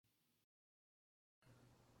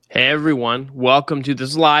Hey everyone, welcome to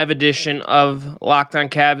this live edition of Locked On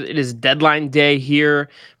Cavs. It is deadline day here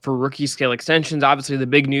for rookie scale extensions. Obviously, the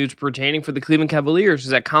big news pertaining for the Cleveland Cavaliers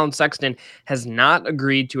is that Collin Sexton has not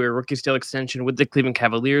agreed to a rookie scale extension with the Cleveland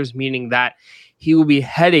Cavaliers, meaning that he will be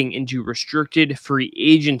heading into restricted free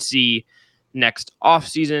agency next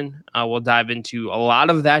offseason. We'll dive into a lot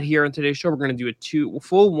of that here on today's show. We're going to do a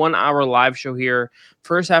full 1 hour live show here.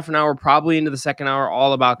 First half an hour, probably into the second hour,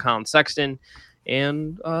 all about Collin Sexton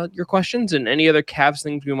and your questions and any other Cavs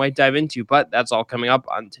things we might dive into. But that's all coming up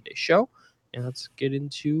on today's show. And let's get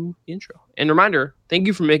into the intro. And reminder, thank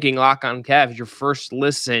you for making Lock On Cavs your first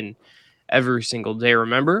listen every single day.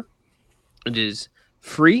 Remember, it is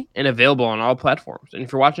free and available on all platforms. And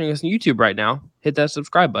if you're watching us on YouTube right now, hit that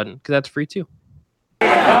subscribe button because that's free too.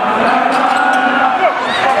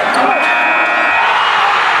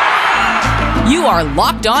 You are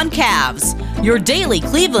Locked On Cavs, your daily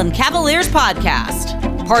Cleveland Cavaliers podcast.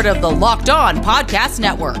 Part of the Locked On Podcast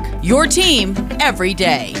Network, your team every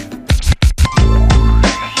day.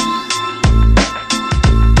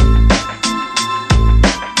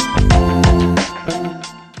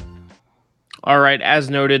 All right, as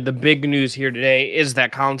noted, the big news here today is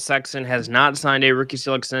that Collin Sexton has not signed a rookie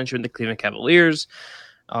deal extension with the Cleveland Cavaliers.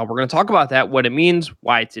 We're going to talk about that, what it means,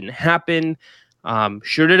 why it didn't happen.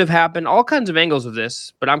 Should it have happened? All kinds of angles of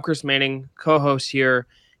this, but I'm Chris Manning, co-host here.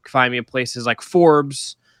 You can find me at places like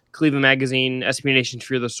Forbes, Cleveland Magazine, SB Nation's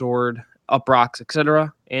Fear the Sword, Up Rocks,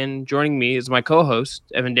 etc. And joining me is my co-host,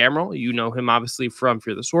 Evan Damrell. You know him obviously from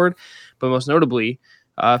Fear the Sword, but most notably,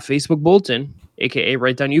 Facebook Bulletin, aka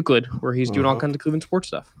Write Down Euclid, where he's doing all kinds of Cleveland sports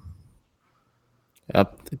stuff.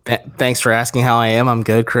 Yep. Thanks for asking how I am. I'm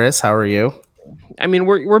good, Chris. How are you? I mean,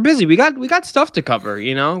 we're busy. We got stuff to cover.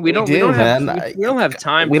 You know, we don't have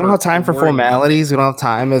time. We don't have time for formalities. We don't have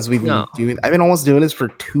time as we've been doing. I've been almost doing this for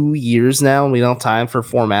 2 years now, and we don't have time for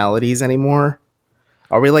formalities anymore.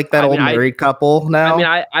 Are we like that old married couple now? I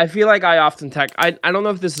mean, I feel like I often text. I don't know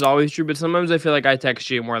if this is always true, but sometimes I feel like I text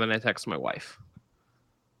you more than I text my wife.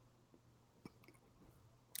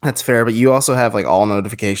 That's fair, but you also have like all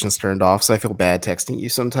notifications turned off, so I feel bad texting you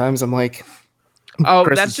sometimes. I'm like, oh,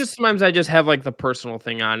 that's just sometimes I just have like the personal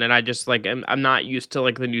thing on, and I just like I'm not used to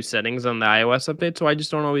like the new settings on the iOS update, so I just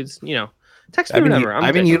don't always, text me whenever.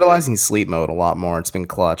 I've been utilizing sleep mode a lot more. It's been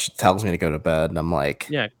clutch. It tells me to go to bed, and I'm like,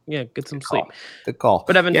 yeah, get some sleep. Good call.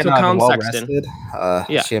 But Evan, Collin Sexton,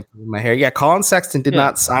 shampoo my hair. Yeah, Collin Sexton did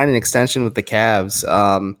not sign an extension with the Cavs.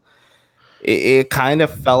 It kind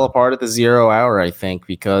of fell apart at the 0 hour, I think,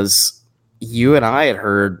 because you and I had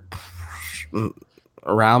heard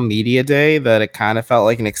around media day that it kind of felt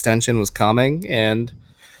like an extension was coming, and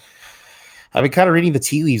I've been kind of reading the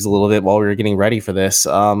tea leaves a little bit while we were getting ready for this.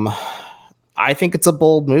 I think it's a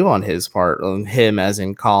bold move on his part, on him as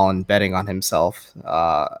in Collin betting on himself.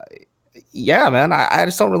 Yeah, man, I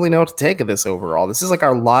just don't really know what to take of this overall. This is like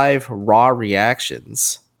our live raw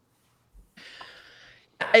reactions.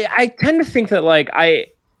 I tend to think that like I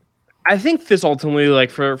think this ultimately,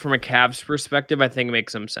 like from a Cavs perspective, I think it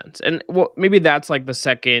makes some sense. And well, maybe that's like the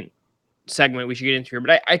second segment we should get into here.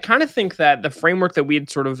 But I kind of think that the framework that we had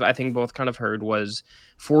sort of, I think both kind of heard was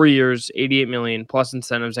 4 years, $88 million plus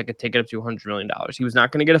incentives that could take it up to $100 million. He was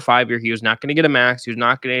not going to get a 5-year. He was not going to get a max. He was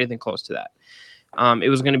not going to get anything close to that. It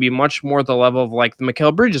was going to be much more at the level of like the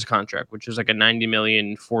Mikal Bridges contract, which is like a $90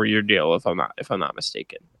 million 4-year deal, if I'm not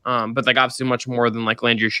mistaken. But like obviously much more than like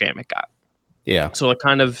Landry Shamet got. Yeah. So it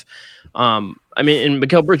kind of, I mean, and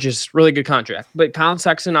Mikal Bridges, really good contract. But Collin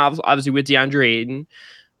Sexton, obviously with DeAndre Ayton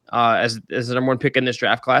as the number one pick in this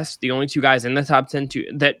draft class, the only two guys in the top 10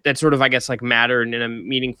 that sort of, I guess, like matter in a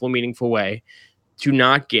meaningful way to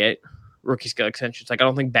not get rookie scale extensions. Like I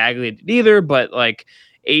don't think Bagley did either, but like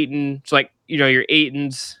Ayton, it's like, your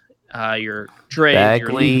Aytons, your Dre,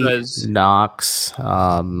 Bagley, your Lukas, Knox,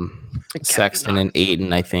 Sexton, and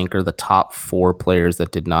Ayton, I think, are the top 4 players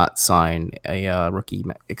that did not sign a rookie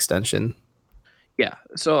extension. Yeah.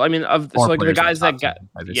 So I mean, the guys that got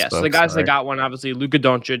that got one, obviously Luka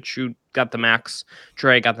Doncic, who got the max,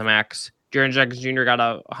 Trey got the max, Jaren Jackson Jr. got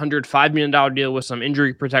a $105 million deal with some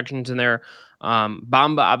injury protections in there.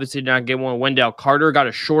 Bamba obviously did not get one. Wendell Carter got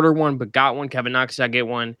a shorter one, but got one. Kevin Knox did not get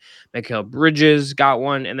one. Mikal Bridges got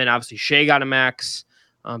one, and then obviously Shea got a max.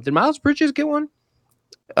 Did Miles Bridges get one?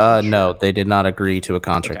 No, they did not agree to a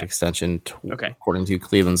contract extension. According to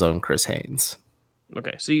Cleveland's own Chris Haynes.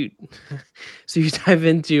 Okay, so you dive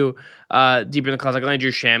into deeper in the class, like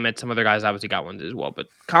Landry Shamet, some other guys obviously got ones as well, but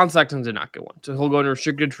Collin Sexton did not get one, so he'll go into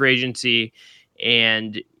restricted free agency,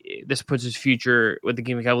 and this puts his future with the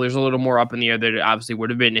Cleveland Cavaliers a little more up in the air than it obviously would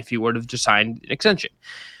have been if he would have just signed an extension.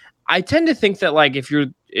 I tend to think that like if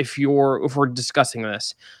we're discussing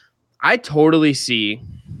this, I totally see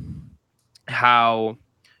how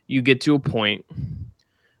you get to a point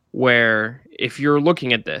where if you're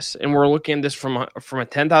looking at this, and we're looking at this from a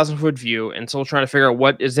 10,000-foot view and still trying to figure out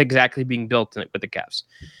what is exactly being built in it with the Cavs.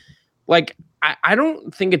 Like, I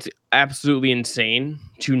don't think it's absolutely insane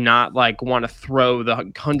to not like want to throw the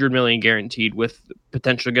 100 million guaranteed with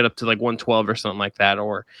potential to get up to like 112 or something like that,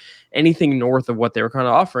 or anything north of what they were kind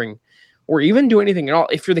of offering, or even do anything at all.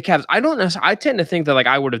 If you're the Cavs, I tend to think that like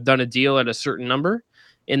I would have done a deal at a certain number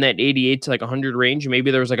in that 88 to like 100 range.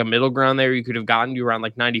 Maybe there was like a middle ground there. You could have gotten to around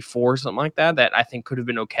like 94, something like that, that I think could have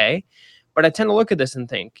been okay. But I tend to look at this and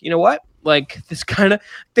think, you know what? Like this kind of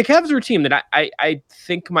the Cavs are a team that I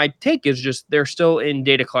think my take is just they're still in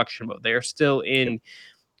data collection mode. They're still in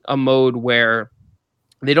a mode where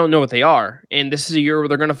they don't know what they are. And this is a year where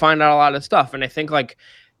they're going to find out a lot of stuff. And I think like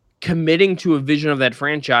committing to a vision of that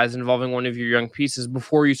franchise involving one of your young pieces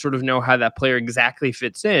before you sort of know how that player exactly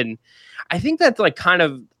fits in, I think that's like kind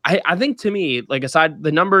of, I think to me, like aside,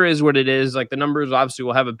 the number is what it is. Like the numbers obviously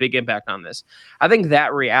will have a big impact on this. I think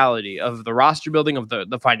that reality of the roster building, of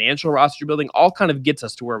the financial roster building, all kind of gets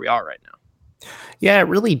us to where we are right now. Yeah, it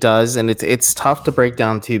really does. And it's tough to break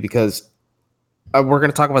down too, because we're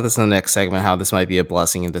going to talk about this in the next segment, how this might be a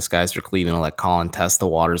blessing in disguise for Cleveland to let Collin test the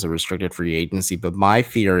waters of restricted free agency. But my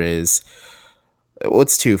fear is, well,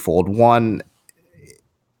 it's twofold. One,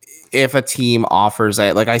 if a team offers,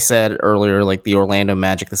 like I said earlier, like the Orlando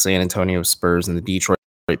Magic, the San Antonio Spurs, and the Detroit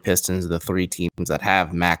Pistons, the three teams that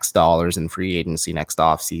have max dollars in free agency next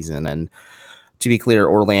offseason. And to be clear,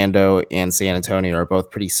 Orlando and San Antonio are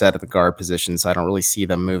both pretty set at the guard position, so I don't really see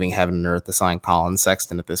them moving heaven and earth to sign Collin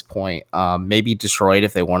Sexton at this point. Maybe Detroit,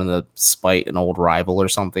 if they wanted to spite an old rival or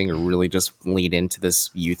something, or really just lead into this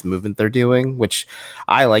youth movement they're doing, which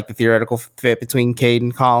I like the theoretical fit between Cade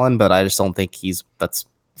and Collin, but I just don't think that's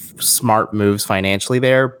smart moves financially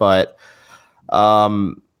there. But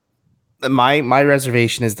my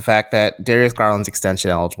reservation is the fact that Darius Garland's extension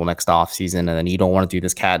eligible next offseason, and then you don't want to do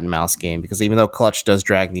this cat and mouse game, because even though Clutch does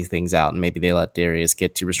drag these things out, and maybe they let Darius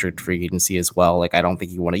get to restricted free agency as well, like I don't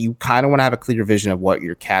think you kind of want to have a clear vision of what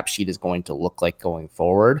your cap sheet is going to look like going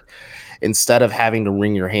forward, instead of having to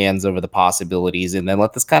wring your hands over the possibilities and then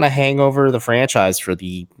let this kind of hang over the franchise for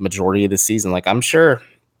the majority of the season. Like, I'm sure,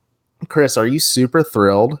 Chris, are you super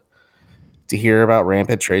thrilled to hear about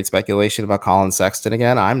rampant trade speculation about Collin Sexton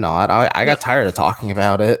again? I'm not. I got tired of talking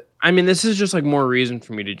about it. I mean, this is just like more reason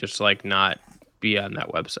for me to just like not be on that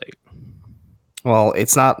website. Well,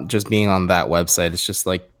 it's not just being on that website. It's just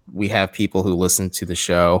like we have people who listen to the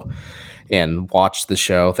show and watch the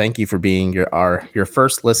show. Thank you for being your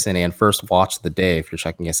first listen and first watch of the day if you're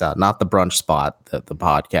checking us out. Not the brunch spot, the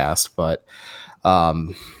podcast, but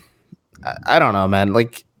I don't know, man.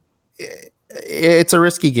 Like, it's a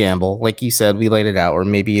risky gamble. Like you said, we laid it out, or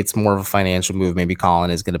maybe it's more of a financial move. Maybe Collin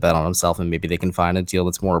is going to bet on himself, and maybe they can find a deal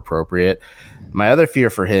that's more appropriate. My other fear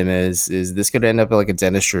for him is this could end up like a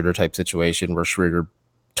Dennis Schroeder type situation, where Schroeder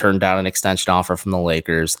turned down an extension offer from the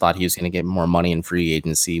Lakers, thought he was going to get more money in free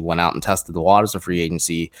agency, went out and tested the waters of free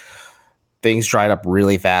agency. Things dried up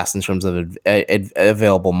really fast in terms of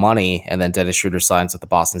available money, and then Dennis Schroeder signs with the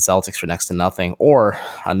Boston Celtics for next to nothing. Or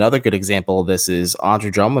another good example of this is Andre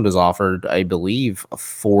Drummond was offered, I believe, a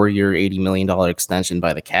 4-year, $80 million extension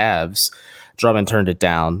by the Cavs. Drummond turned it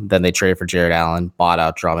down. Then they traded for Jared Allen, bought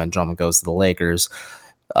out Drummond. Drummond goes to the Lakers,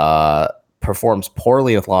 performs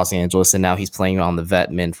poorly with Los Angeles, and now he's playing on the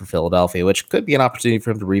vet min for Philadelphia, which could be an opportunity for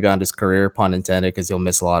him to rebound his career, pun intended, because he'll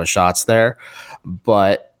miss a lot of shots there.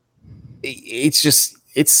 But it's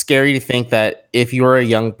scary to think that if you're a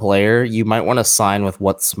young player, you might want to sign with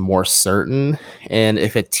what's more certain. And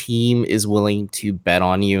if a team is willing to bet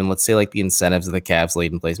on you, and let's say like the incentives of the Cavs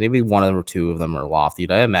laid in place, maybe one or two of them are lofty.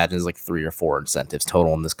 I imagine there's like 3 or 4 incentives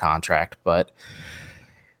total in this contract. But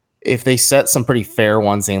if they set some pretty fair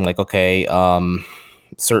ones, saying like, okay,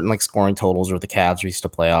 certain like scoring totals, or the Cavs reach the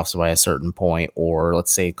playoffs by a certain point, or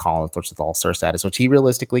let's say Collin flirts with all-star status, which he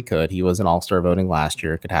realistically could. He was an all-star voting last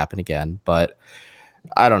year. It could happen again. But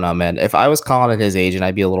I don't know, man. If I was Collin at his age, and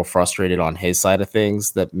I'd be a little frustrated on his side of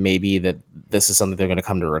things, that maybe that this is something they're going to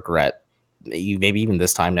come to regret, maybe even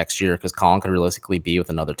this time next year, because Collin could realistically be with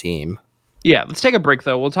another team. Yeah, let's take a break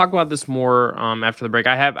though. We'll talk about this more after the break.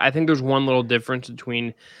 I think there's one little difference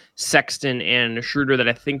between Sexton and Schroeder that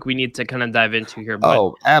I think we need to kind of dive into here.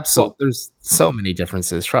 But, absolutely. There's so many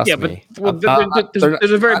differences. Trust me. But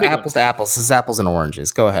there's a very big apples to apples. This is apples and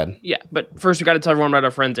oranges. Go ahead. Yeah, but first we got to tell everyone about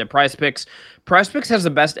our friends at PrizePicks. PrizePicks has the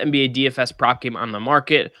best NBA DFS prop game on the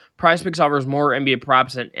market. PrizePicks offers more NBA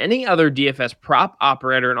props than any other DFS prop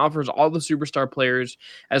operator, and offers all the superstar players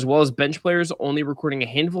as well as bench players, only recording a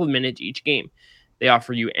handful of minutes each game. They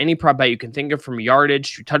offer you any prop bet you can think of, from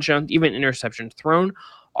yardage to touchdowns, even interceptions thrown.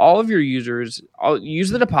 All of your users use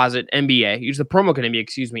the deposit NBA, use the promo code NBA,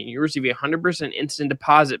 excuse me, and you receive a 100% instant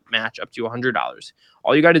deposit match up to $100.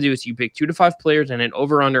 All you got to do is you pick 2 to 5 players and an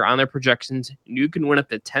over-under on their projections, and you can win up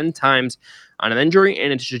to 10 times on an injury,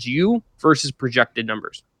 and it's just you versus projected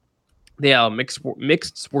numbers. They have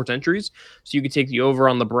mixed sports entries, so you can take the over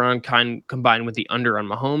on LeBron combined with the under on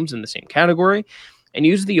Mahomes in the same category, and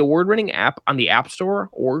use the award-winning app on the App Store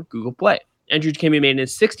or Google Play. Entries can be made in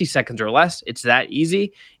 60 seconds or less. It's that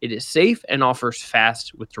easy. It is safe and offers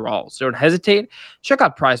fast withdrawals. So don't hesitate. Check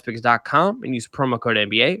out prizepicks.com and use promo code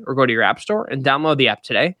NBA, or go to your app store and download the app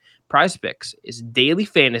today. PrizePicks is daily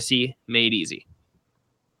fantasy made easy.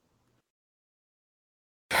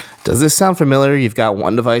 Does this sound familiar? You've got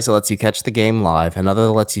one device that lets you catch the game live, another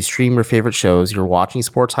that lets you stream your favorite shows, you're watching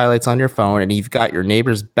sports highlights on your phone, and you've got your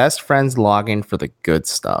neighbor's best friend's login for the good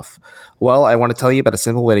stuff. Well, I want to tell you about a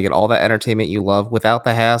simple way to get all that entertainment you love without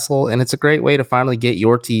the hassle, and it's a great way to finally get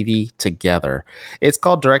your TV together. It's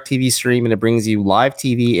called DirecTV Stream, and it brings you live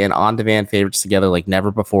TV and on-demand favorites together like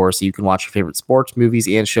never before, so you can watch your favorite sports, movies,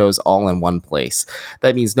 and shows all in one place.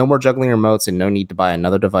 That means no more juggling remotes and no need to buy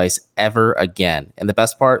another device ever again. And the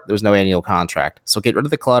best part, there's no annual contract. So get rid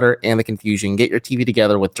of the clutter and the confusion. Get your TV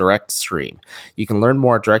together with Direct Stream. You can learn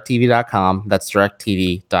more at directtv.com. That's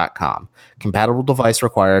directtv.com. Compatible device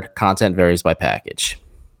required. Content varies by package.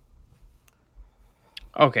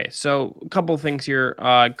 Okay, so a couple of things here.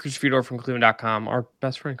 Chris Fedor from Cleveland.com, our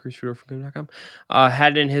best friend Chris Fedor from Cleveland.com,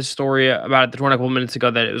 had in his story about it 20 minutes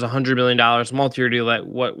ago that it was $100 million multi-year deal. That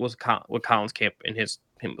what Collins camp and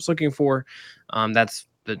him was looking for. That's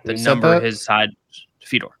the number his side.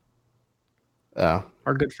 Fedor. Oh,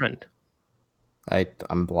 our good friend.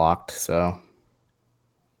 I'm blocked, so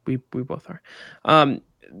we both are.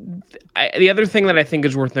 The other thing that I think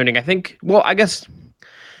is worth noting, I guess,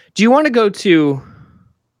 do you want to go to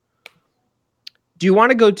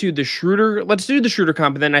the Schroeder? Let's do the Schroeder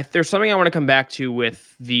comp, and then there's something I want to come back to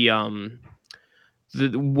with the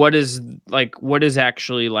what is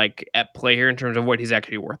actually like at play here in terms of what he's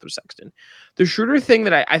actually worth with Sexton. The Schroeder thing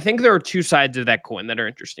that I think there are two sides of that coin that are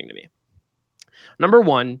interesting to me. Number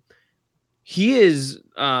one, he is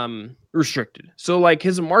restricted. So like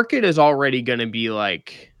his market is already going to be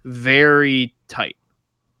like very tight,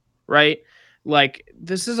 right? Like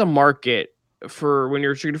this is a market for when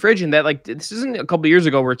you're restricted free agent that like this isn't a couple of years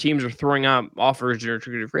ago where teams are throwing out offers to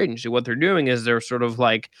restricted free agency. What they're doing is they're sort of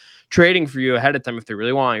like trading for you ahead of time if they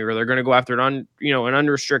really want you, or they're going to go after an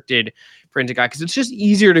unrestricted free agent guy because it's just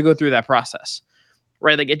easier to go through that process,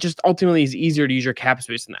 right? Like it just ultimately is easier to use your cap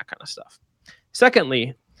space and that kind of stuff.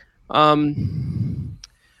 Secondly, Collin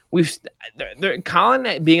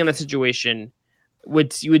being in that situation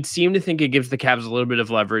you would seem to think it gives the Cavs a little bit of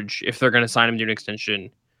leverage if they're going to sign him to an extension.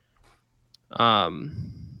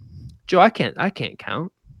 Joe, I can't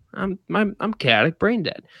count. I'm chaotic, brain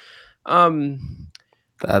dead.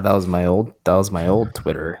 That was my old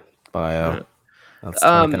Twitter bio. That's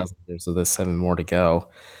 20,000 years, so there's 7 more to go.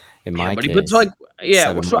 In my case, but 7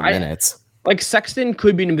 more minutes. Like Sexton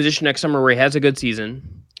could be in a position next summer where he has a good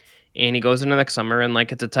season, and he goes into next summer, and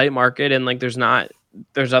like it's a tight market, and like there's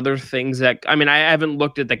other things that I haven't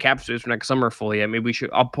looked at the cap space for next summer fully yet. Maybe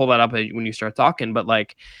I'll pull that up when you start talking, but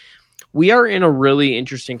like we are in a really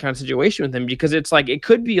interesting kind of situation with him because it's like it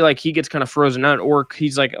could be like he gets kind of frozen out, or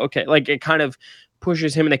he's like, okay, like it kind of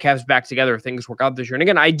pushes him and the Cavs back together if things work out this year. And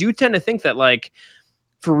again, I do tend to think that like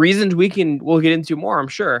for reasons we'll get into more, I'm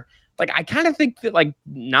sure. Like I kind of think that like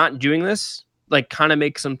not doing this like kind of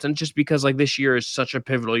makes some sense just because like this year is such a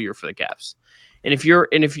pivotal year for the Cavs. And if you're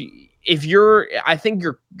I think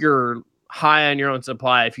you're high on your own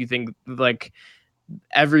supply if you think like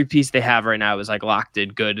every piece they have right now is like locked in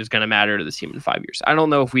good is going to matter to the team in 5 years. I don't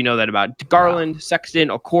know if we know that about Garland, Sexton,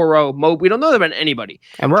 Okoro, Moe. We don't know that about anybody.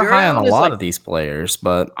 And we're high on a lot of these players,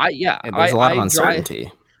 but there's a lot of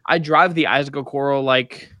uncertainty. I drive the Isaac Okoro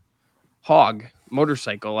like hog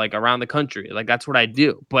motorcycle like around the country. Like that's what I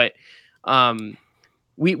do. But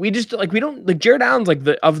we just like we don't like Jared Allen's like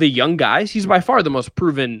of the young guys, he's by far the most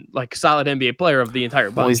proven like solid NBA player of the entire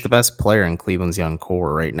bunch. Well, he's the best player in Cleveland's young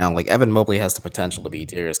core right now. Like Evan Mobley has the potential to be,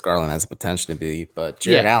 Darius Garland has the potential to be, but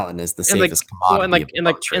Jared Allen is the safest commodity. And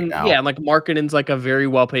like Markkanen's like a very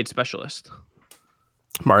well paid specialist.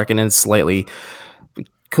 Markkanen's slightly.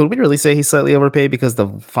 Could we really say he's slightly overpaid because the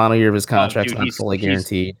final year of his contract is not fully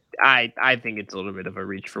guaranteed? I think it's a little bit of a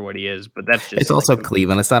reach for what he is, but that's just. It's also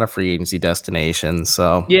Cleveland. It's not a free agency destination,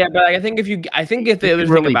 so yeah. But I think if the other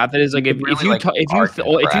thing about that is like if you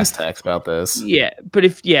text about this, but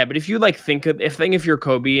if you like if you're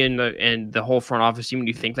Kobe and the whole front office team, and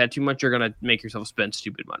you think that too much, you're gonna make yourself spend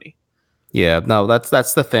stupid money. Yeah, no,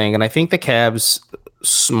 that's the thing, and I think the Cavs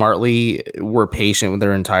smartly were patient with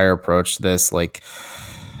their entire approach to this. Like,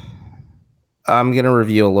 I'm gonna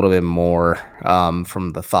review a little bit more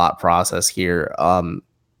from the thought process here.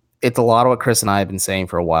 It's a lot of what Chris and I have been saying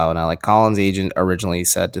for a while now. Like, Collin's agent originally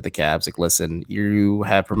said to the Cavs, like, listen, you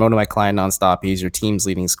have promoted my client nonstop. He's your team's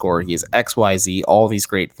leading scorer. He is XYZ, all these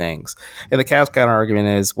great things. And the Cavs counter argument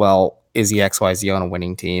is, well, is he XYZ on a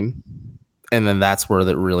winning team? And then that's where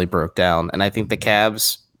that really broke down. And I think the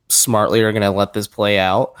Cavs smartly are going to let this play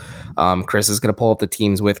out. Chris is going to pull up the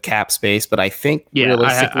teams with cap space, but I think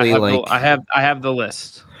realistically, I have the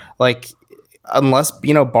list. Like, unless,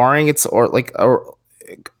 barring it's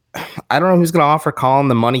I don't know who's going to offer Collin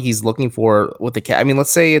the money he's looking for with the cap. I mean,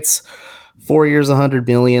 let's say it's 4 years, $100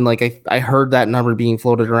 million. Like, I heard that number being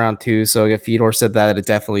floated around too. So if Fedor said that, it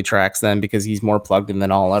definitely tracks them because he's more plugged in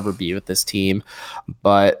than I'll ever be with this team.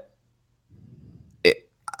 But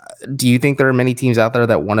do you think there are many teams out there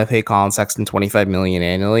that want to pay Collin Sexton $25 million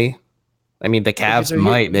annually? I mean, the Cavs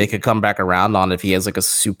might. They could come back around on if he has like a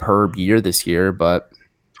superb year this year, but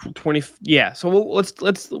 20. Yeah. So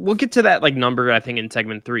we'll get to that like number, I think, in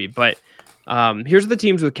segment 3. But here's the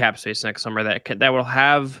teams with cap space next summer that will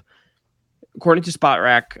have, according to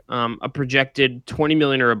SpotRack, a projected $20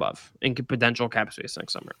 million or above in potential cap space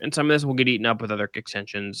next summer. And some of this will get eaten up with other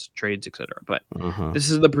extensions, trades, etc. But this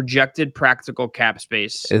is the projected practical cap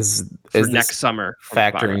space for next summer.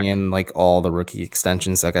 Factoring in like all the rookie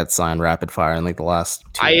extensions that got signed rapid fire in like the last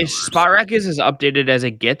 2 years. SpotRack is as updated as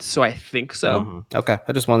it gets, so I think so. Okay,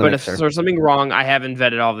 I just wanted to make sure. But if there's something wrong, I haven't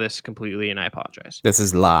vetted all this completely, and I apologize. This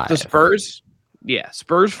is live. The Spurs. Yeah,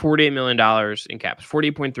 Spurs $48 million in caps,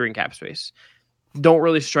 48.3 in cap space. Don't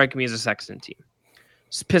really strike me as a Sexton team.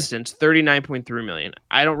 Pistons $39.3 million.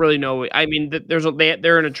 I don't really know. I mean,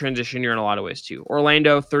 they're in a transition year in a lot of ways too.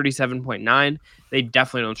 Orlando $37.9. They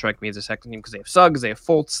definitely don't strike me as a Sexton team because they have Suggs, they have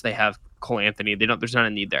Fultz, they have Cole Anthony. There's not a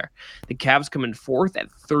need there. The Cavs come in fourth at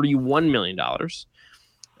 $31 million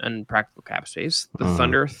in practical cap space. The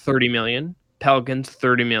Thunder $30 million. Pelicans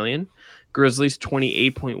 $30 million. Grizzlies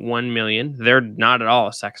 $28.1 million. They're not at all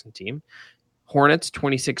a Sexton team. Hornets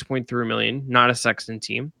 $26.3 million, not a Sexton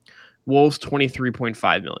team. Wolves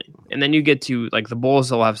 $23.5 million. And then you get to like the Bulls,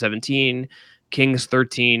 they'll have 17, Kings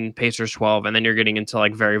 13, Pacers 12, and then you're getting into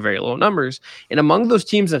like very, very low numbers. And among those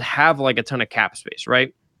teams that have like a ton of cap space,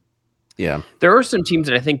 right? Yeah. There are some teams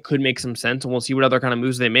that I think could make some sense, and we'll see what other kind of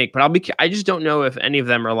moves they make. But I just don't know if any of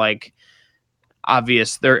them are like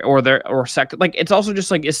obvious or second. Like, it's also just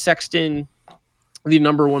like, is Sexton the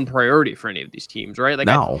number one priority for any of these teams, right? Like,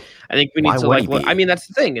 no. I think we need to like look, I mean, that's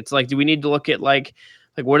the thing. It's like, do we need to look at like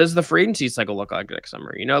what does the free agency cycle look like next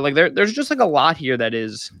summer? Like there's just like a lot here that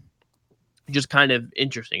is just kind of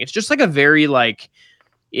interesting. It's just like a very like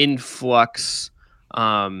influx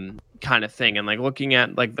kind of thing. And like looking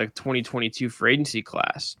at like the 2022 free agency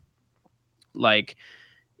class, like,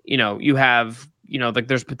 you have, like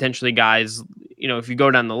there's potentially guys, if you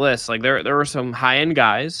go down the list, like there are some high end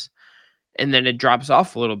guys. And then it drops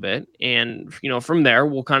off a little bit. And, from there,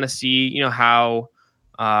 we'll kind of see, how,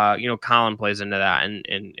 Collin plays into that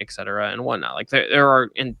and et cetera and whatnot. Like there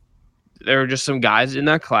are just some guys in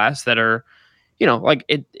that class that are, like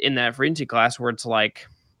in that free agency class where it's like,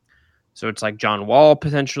 so it's like John Wall,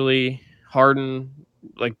 potentially Harden,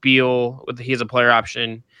 like Beal, he has a player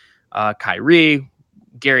option, Kyrie,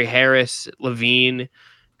 Gary Harris, Levine,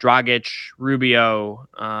 Dragic, Rubio,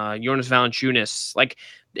 Jonas Valanciunas, like,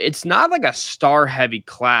 it's not like a star heavy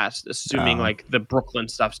class, assuming like the Brooklyn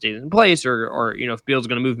stuff stays in place or if Beal's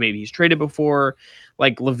going to move, maybe he's traded before.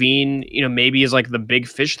 Like Levine, maybe is like the big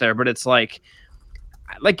fish there, but it's like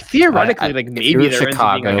theoretically, like maybe they're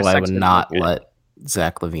Chicago, I would not let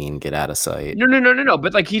Zach LaVine get out of sight. No.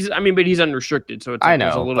 But like he's unrestricted, so it's like, I know,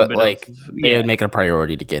 there's a little bit like they would make it a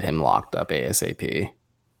priority to get him locked up ASAP.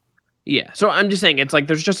 Yeah, so I'm just saying it's like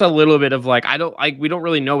there's just a little bit of like we don't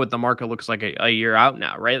really know what the market looks like a year out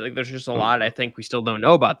now, right? Like there's just a lot I think we still don't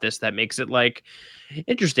know about this that makes it like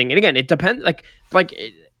interesting. And again, it depends. Like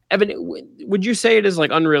Evan, would you say it is like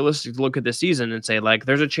unrealistic to look at this season and say like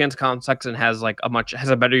there's a chance Collin Sexton has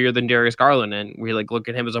a better year than Darius Garland, and we like look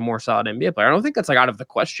at him as a more solid NBA player? I don't think that's like out of the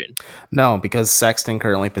question. No, because Sexton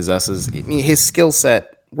currently possesses his skill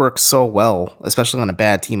set works so well, especially on a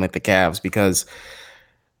bad team like the Cavs, because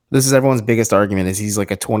this is everyone's biggest argument is he's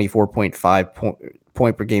like a 24.5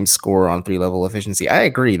 point per game score on 3-level efficiency. I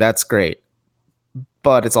agree. That's great.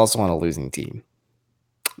 But it's also on a losing team.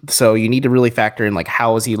 So you need to really factor in, like,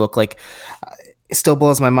 how does he look like? It still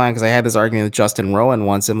blows my mind because I had this argument with Justin Rowan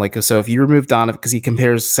once. I'm like, so if you remove Donovan, because he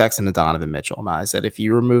compares Sexton to Donovan Mitchell. And I said, if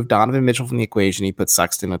you remove Donovan Mitchell from the equation, he put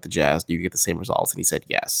Sexton with the Jazz, do you get the same results? And he said,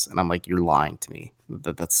 yes. And I'm like, you're lying to me.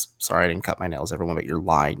 That's sorry, I didn't cut my nails, everyone, but you're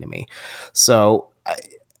lying to me. So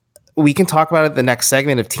we can talk about it the next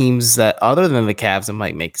segment of teams that other than the Cavs, it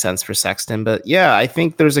might make sense for Sexton. But yeah, I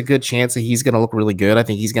think there's a good chance that he's going to look really good. I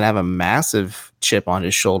think he's going to have a massive chip on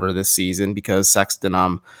his shoulder this season because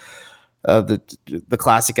Sexton, the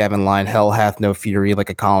classic Evan line, hell hath no fury like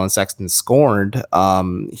a Collin Sexton scorned.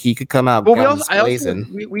 He could come out. Well,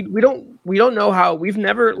 we don't know how. We've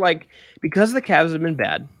never, like, because the Cavs have been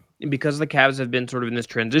bad and because the Cavs have been sort of in this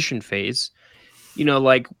transition phase, you know,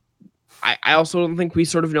 like, I also don't think we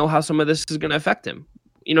sort of know how some of this is going to affect him.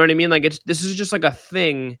 You know what I mean? Like, this is just like a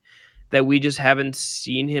thing that we just haven't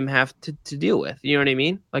seen him have to deal with. You know what I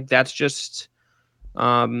mean? Like, that's just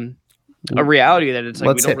a reality that it's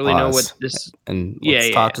like we don't really know what this. And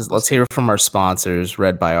let's hear from our sponsors,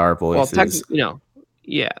 read by our voices. Well,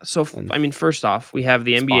 So I mean, first off, we have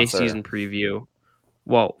the NBA season preview.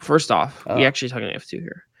 Well, first off, we actually talking F2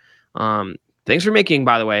 here. Thanks for making,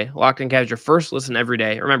 by the way, Locked On Cavs your first listen every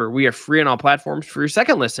day. Remember, we are free on all platforms. For your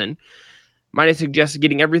second listen, might suggest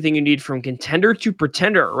getting everything you need from contender to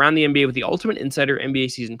pretender around the NBA with the Ultimate Insider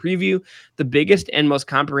NBA season preview, the biggest and most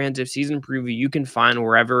comprehensive season preview you can find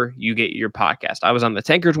wherever you get your podcast. I was on the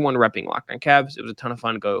Tankers one repping Locked On Cavs. It was a ton of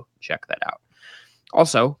fun. Go check that out.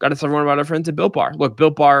 Also, got to tell everyone about our friends at Built Bar. Look,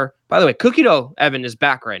 Built Bar, by the way, cookie dough, Evan, is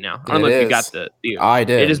back right now. I don't know if you got the I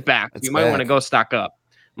did. It is back. You might want to go stock up.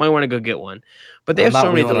 Might want to go get one. But they have so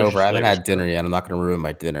many delicious flavors. I haven't had dinner yet. I'm not going to ruin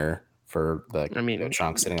my dinner for the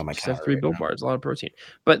chunk sitting on my counter. Have 3 Built Bars, a lot of protein.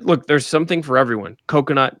 But look, there's something for everyone.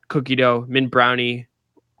 Coconut, cookie dough, mint brownie,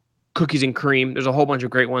 cookies and cream. There's a whole bunch of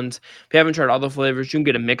great ones. If you haven't tried all the flavors, you can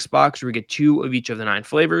get a mix box where we get 2 of each of the 9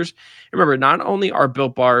 flavors. Remember, not only are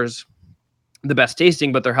Built Bars the best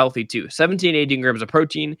tasting, but they're healthy too. 17, 18 grams of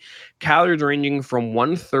protein, calories ranging from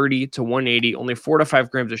 130 to 180, only 4 to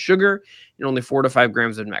 5 grams of sugar, and only 4 to 5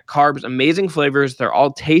 grams of net carbs. Amazing flavors. They're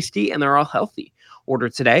all tasty and they're all healthy. Order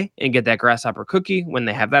today and get that grasshopper cookie when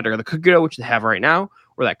they have that, or the cookie dough, which they have right now,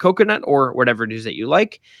 or that coconut, or whatever it is that you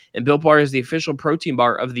like. And Built Bar is the official protein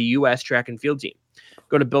bar of the U.S. track and field team.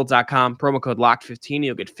 Go to Built.com, promo code LOCKED15.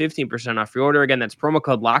 You'll get 15% off your order. Again, that's promo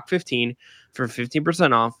code LOCKED15 for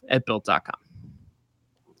 15% off at Built.com.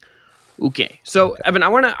 Okay, so Evan, I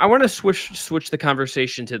want to switch the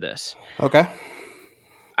conversation to this. Okay.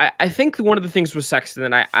 I think one of the things with Sexton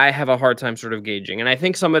that I have a hard time sort of gauging, and I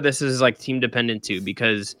think some of this is like team dependent too,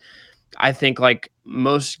 because I think like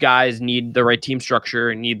most guys need the right team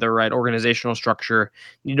structure, need the right organizational structure,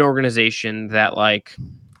 need an organization that like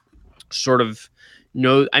sort of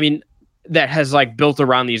that has like built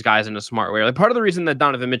around these guys in a smart way. Like part of the reason that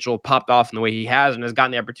Donovan Mitchell popped off in the way he has and has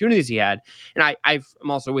gotten the opportunities he had, and I'm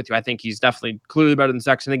also with you. I think he's definitely clearly better than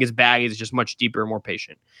Sexton. I think his bag is just much deeper and more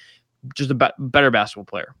patient. Just a better basketball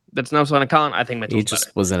player. That's no sign of Collin. I think Mitchell's he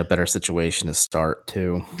just was in a better situation to start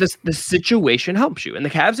too. The situation helps you, and the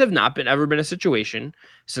Cavs have not ever been a situation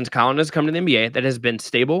since Collin has come to the NBA that has been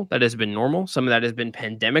stable, that has been normal. Some of that has been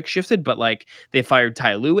pandemic shifted, but like they fired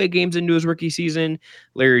Ty Lue 8 games into his rookie season.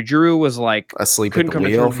 Larry Drew was like asleep at the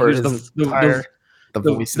wheel for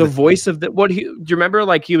the voice of the what he do you remember,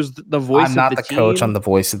 like he was the voice I'm not of the team. Coach, I'm the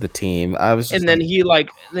voice of the team. I was just and then he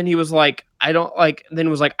was like I don't like then it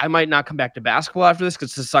was like I might not come back to basketball after this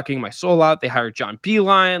because it's sucking my soul out. They hired John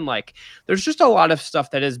Beeline. Like there's just a lot of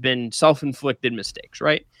stuff that has been self-inflicted mistakes,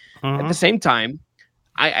 right? At the same time,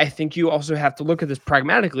 I think you also have to look at this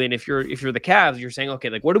pragmatically, and if you're the Cavs, you're saying, okay,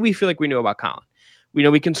 like what do we feel like we know about Collin? We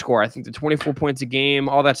know we can score. I think the 24 points a game,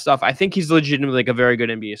 all that stuff. I think he's legitimately like a very good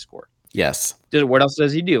NBA scorer. Yes. What else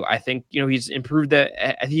does he do? I think, he's improved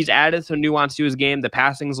that. He's added some nuance to his game. The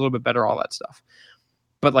passing is a little bit better, all that stuff.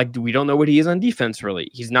 But like, we don't know what he is on defense, really.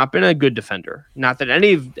 He's not been a good defender. Not that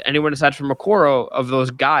anyone aside from Okoro of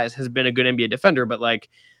those guys has been a good NBA defender, but like,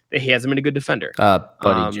 he hasn't been a good defender.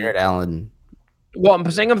 Buddy, Jared Allen. Well,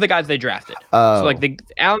 I'm saying of the guys they drafted. So like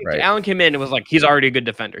Allen came in and was like, he's already a good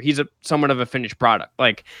defender. He's somewhat of a finished product.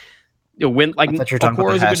 Like, win. Like, I thought you were talking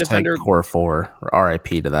about the hashtag Core 4, or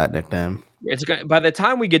RIP to that nickname. It's going by the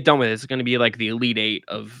time we get done with it, it's going to be like the Elite 8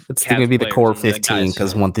 of. It's going to be the Core 15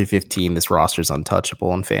 because 1 through 15, this roster's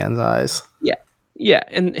untouchable in fans' eyes. Yeah,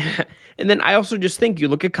 and then I also just think you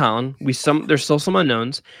look at Collin. There's still some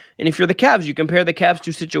unknowns, and if you're the Cavs, you compare the Cavs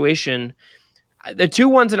to situation. The 2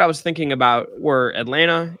 ones that I was thinking about were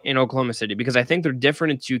Atlanta and Oklahoma City because I think they're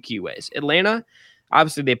different in 2 key ways. Atlanta,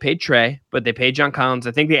 Obviously, they paid Trey, but they paid John Collins.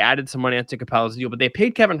 I think they added some money onto Capella's deal, but they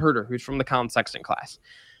paid Kevin Huerter, who's from the Collin Sexton class.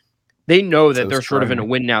 They know that they're sort of in a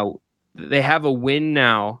win now. They have a win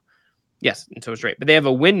now. Yes, and so it's right. But they have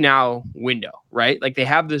a win now window, right? Like they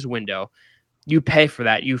have this window. You pay for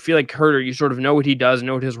that. You feel like Huerter, you sort of know what he does,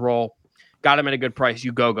 know what his role. Got him at a good price.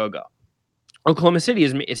 You go. Oklahoma City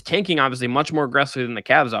is tanking obviously much more aggressively than the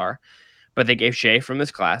Cavs are, but they gave Shea from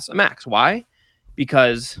this class a max. Why?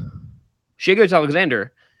 Because Shea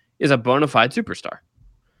Gilgeous-Alexander is a bona fide superstar.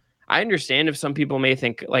 I understand if some people may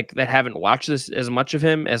think like that haven't watched this as much of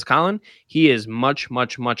him as Collin. He is much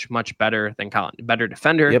better than Collin. Better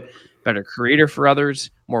defender, better creator for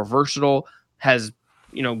others, more versatile, has,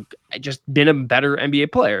 just been a better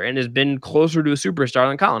NBA player and has been closer to a superstar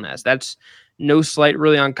than Collin has. That's no slight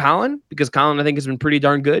really on Collin, because Collin, I think, has been pretty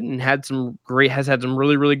darn good and has had some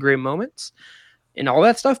really, really great moments and all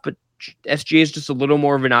that stuff. But SGA is just a little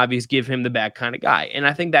more of an obvious give him the bag kind of guy. And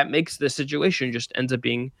I think that makes the situation just ends up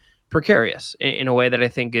being precarious in a way that I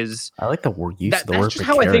think is. I like the word use the word. That's just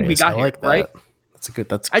how I think we got here, right? That's good.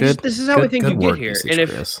 This is how I think you get here. And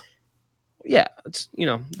it's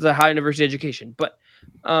the high university education, but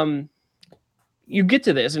you get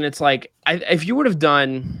to this and it's like, if you would have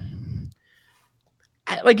done,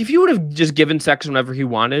 like, if you would have just given Sexton whatever he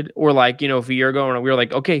wanted, or like, if a year ago and we were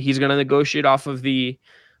like, okay, he's going to negotiate off of the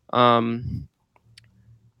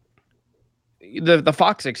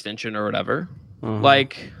Fox extension or whatever,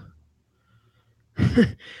 like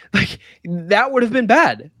that would have been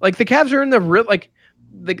bad. Like the Cavs are in the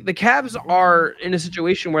Cavs are in a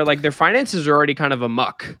situation where like their finances are already kind of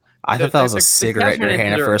amuck. I thought that was a cigarette in your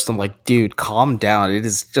hand at first. I'm like, dude, calm down. It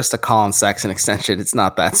is just a Collin Sexton extension. It's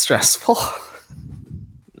not that stressful.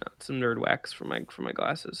 No, some Nerd Wax for my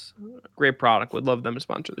glasses. Great product. Would love them to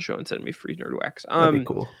sponsor the show and send me free Nerd Wax. That'd be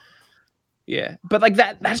cool. Yeah, but like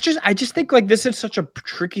that's just, I just think like this is such a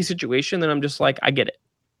tricky situation that I'm just like, I get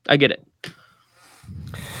it.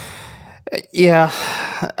 Yeah,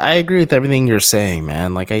 I agree with everything you're saying,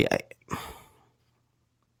 man. Like I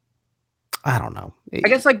don't know. I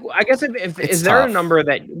guess if is there tough. A number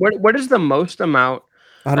that what is the most amount?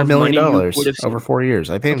 $100 million over 4 years.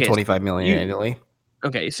 I pay him $25 million annually.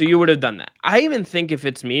 Okay, so you would have done that. I even think if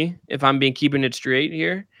it's me, if I'm keeping it straight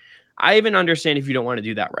here, I even understand if you don't want to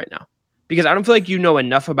do that right now, because I don't feel like you know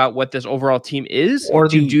enough about what this overall team is or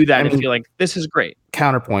to do that and feel like this is great.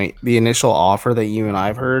 Counterpoint: the initial offer that you and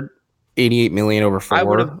I've heard, $88 million over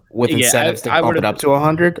 4 with incentives to bump it up to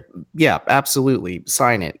 100. Yeah, absolutely,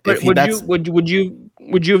 sign it. But would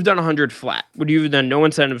you have done 100 flat? Would you have done no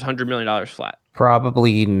incentives, $100 million flat?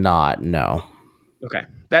 Probably not. No. Okay,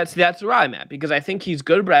 that's where I'm at, because I think he's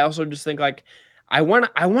good, but I also just think like I want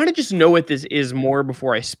to just know what this is more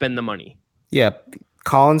before I spend the money. Yeah,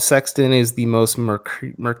 Collin Sexton is the most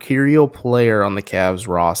mercurial player on the Cavs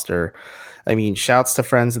roster. I mean, shouts to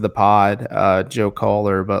friends of the pod, Joe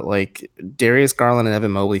Kohler, but like Darius Garland and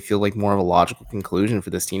Evan Mobley feel like more of a logical conclusion for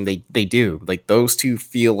this team. They do. Like those two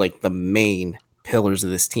feel like the main pillars of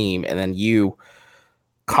this team, and then you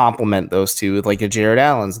complement those two with like the Jared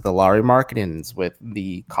Allens, the Lauri Markkanens, with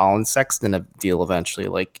the Collin Sexton deal eventually.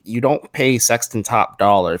 Like you don't pay Sexton top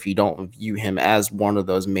dollar if you don't view him as one of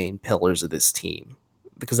those main pillars of this team,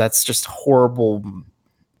 because that's just horrible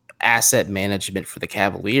asset management for the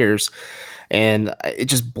Cavaliers. And it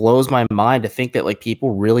just blows my mind to think that like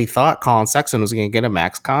people really thought Collin Sexton was going to get a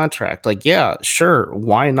max contract. Like, yeah, sure,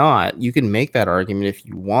 why not? You can make that argument if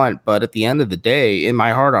you want, but at the end of the day, in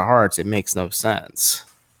my heart of hearts, it makes no sense.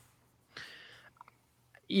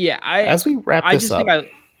 Yeah, as we wrap this up,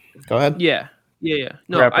 go ahead. Yeah.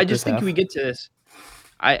 No, I just think we get to this.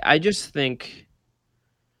 I just think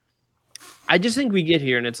we get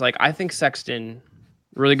here, and it's like I think Sexton,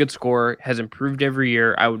 really good scorer, has improved every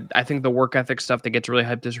year. I think the work ethic stuff that gets really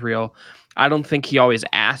hyped is real. I don't think he always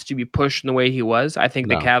asked to be pushed in the way he was. I think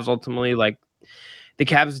the Cavs ultimately, like, the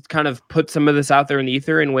Cavs kind of put some of this out there in the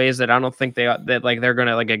ether in ways that I don't think they're going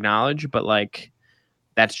to like acknowledge, but like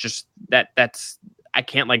that's I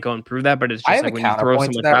can't like go and prove that, but it's just like when you throw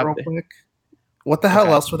someone out there. Quick. What the hell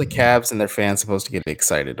else were the Cavs and their fans supposed to get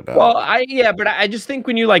excited about? Well, but I just think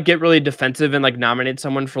when you like get really defensive and like nominate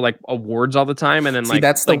someone for like awards all the time, and then like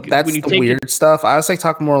that's the weird stuff. I was like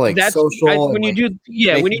talking more like social. When you do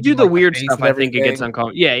the weird stuff, I think it gets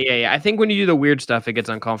uncomfortable. Yeah. I think when you do the weird stuff, it gets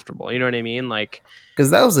uncomfortable. You know what I mean? Like, because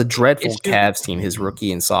that was a dreadful Cavs team his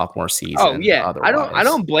rookie and sophomore season. Oh yeah, otherwise. I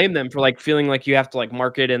don't blame them for like feeling like you have to like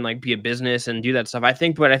market and like be a business and do that stuff. I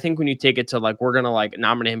think when you take it to like we're gonna like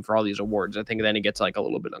nominate him for all these awards, I think then it gets like a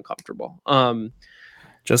little bit uncomfortable.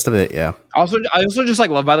 Just a bit, yeah. I also just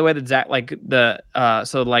like love, by the way, that Zach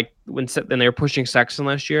so like when they were pushing Sexton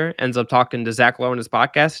last year, ends up talking to Zach Lowe in his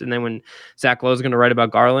podcast, and then when Zach Lowe is going to write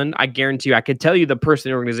about Garland, I guarantee you, I could tell you the person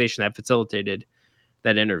in the organization that facilitated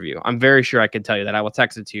that interview. I'm very sure I could tell you that. I will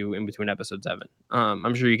text it to you in between episodes, Evan.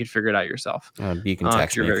 I'm sure you could figure it out yourself. You can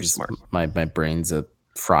text me. You're very smart. My brain's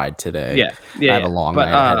fried today. Yeah. I have a long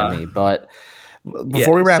night ahead of me. But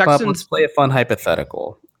before we wrap up, let's play a fun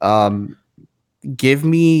hypothetical. Give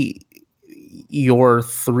me your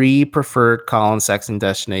 3 preferred Collin Sexton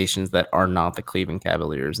destinations that are not the Cleveland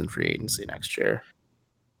Cavaliers in free agency next year.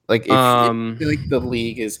 Like, if like the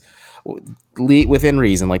league is within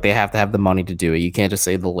reason, like they have to have the money to do it. You can't just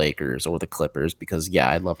say the Lakers or the Clippers, because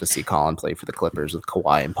I'd love to see Collin play for the Clippers with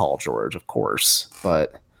Kawhi and Paul George, of course.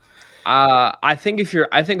 But I think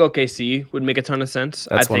OKC would make a ton of sense.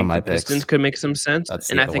 That's I think one of my the Pistons could make some sense,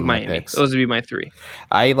 and I think Miami. Those would be my 3.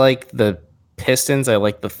 I like the Pistons, I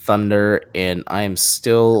like the Thunder, and I am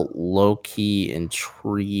still low-key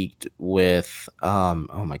intrigued with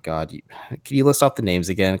oh my god, can you list off the names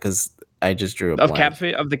again, because I just drew a blank.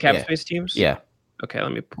 Of the cap space teams? Yeah. Okay,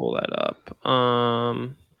 let me pull that up.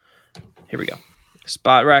 Here we go.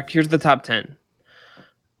 Spot rack. Here's the top 10.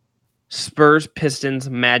 Spurs, Pistons,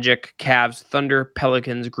 Magic, Cavs, Thunder,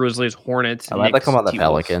 Pelicans, Grizzlies, Hornets. I like them on the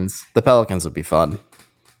Pelicans. The Pelicans would be fun.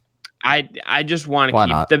 I just want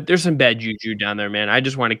to keep. There's some bad juju down there, man. I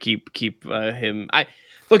just want to keep him.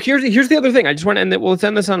 Look. Here's the other thing. I just want to end it. Well, let's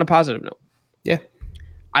end this on a positive note. Yeah.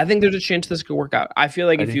 I think there's a chance this could work out. I feel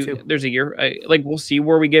like there's a year, like we'll see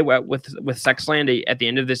where we get with Sexland at the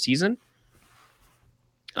end of the season.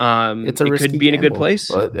 It could be in a good place,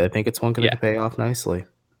 but I think it's one going to pay off nicely.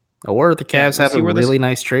 Or the Cavs have a really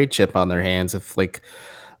nice trade chip on their hands. If like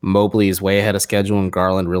Mobley is way ahead of schedule and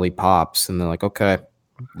Garland really pops, and they're like, okay,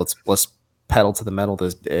 let's pedal to the metal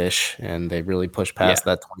this ish, and they really push past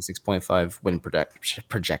that 26.5 win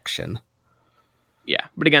projection. Yeah,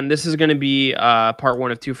 but again, this is going to be part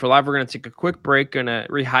 1 of 2 for live. We're going to take a quick break, going to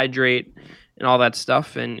rehydrate and all that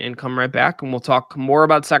stuff, and come right back, and we'll talk more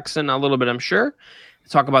about Sexton a little bit, I'm sure.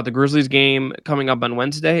 Talk about the Grizzlies game coming up on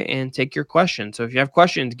Wednesday, and take your questions. So if you have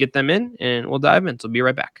questions, get them in, and we'll dive in. So be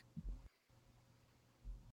right back.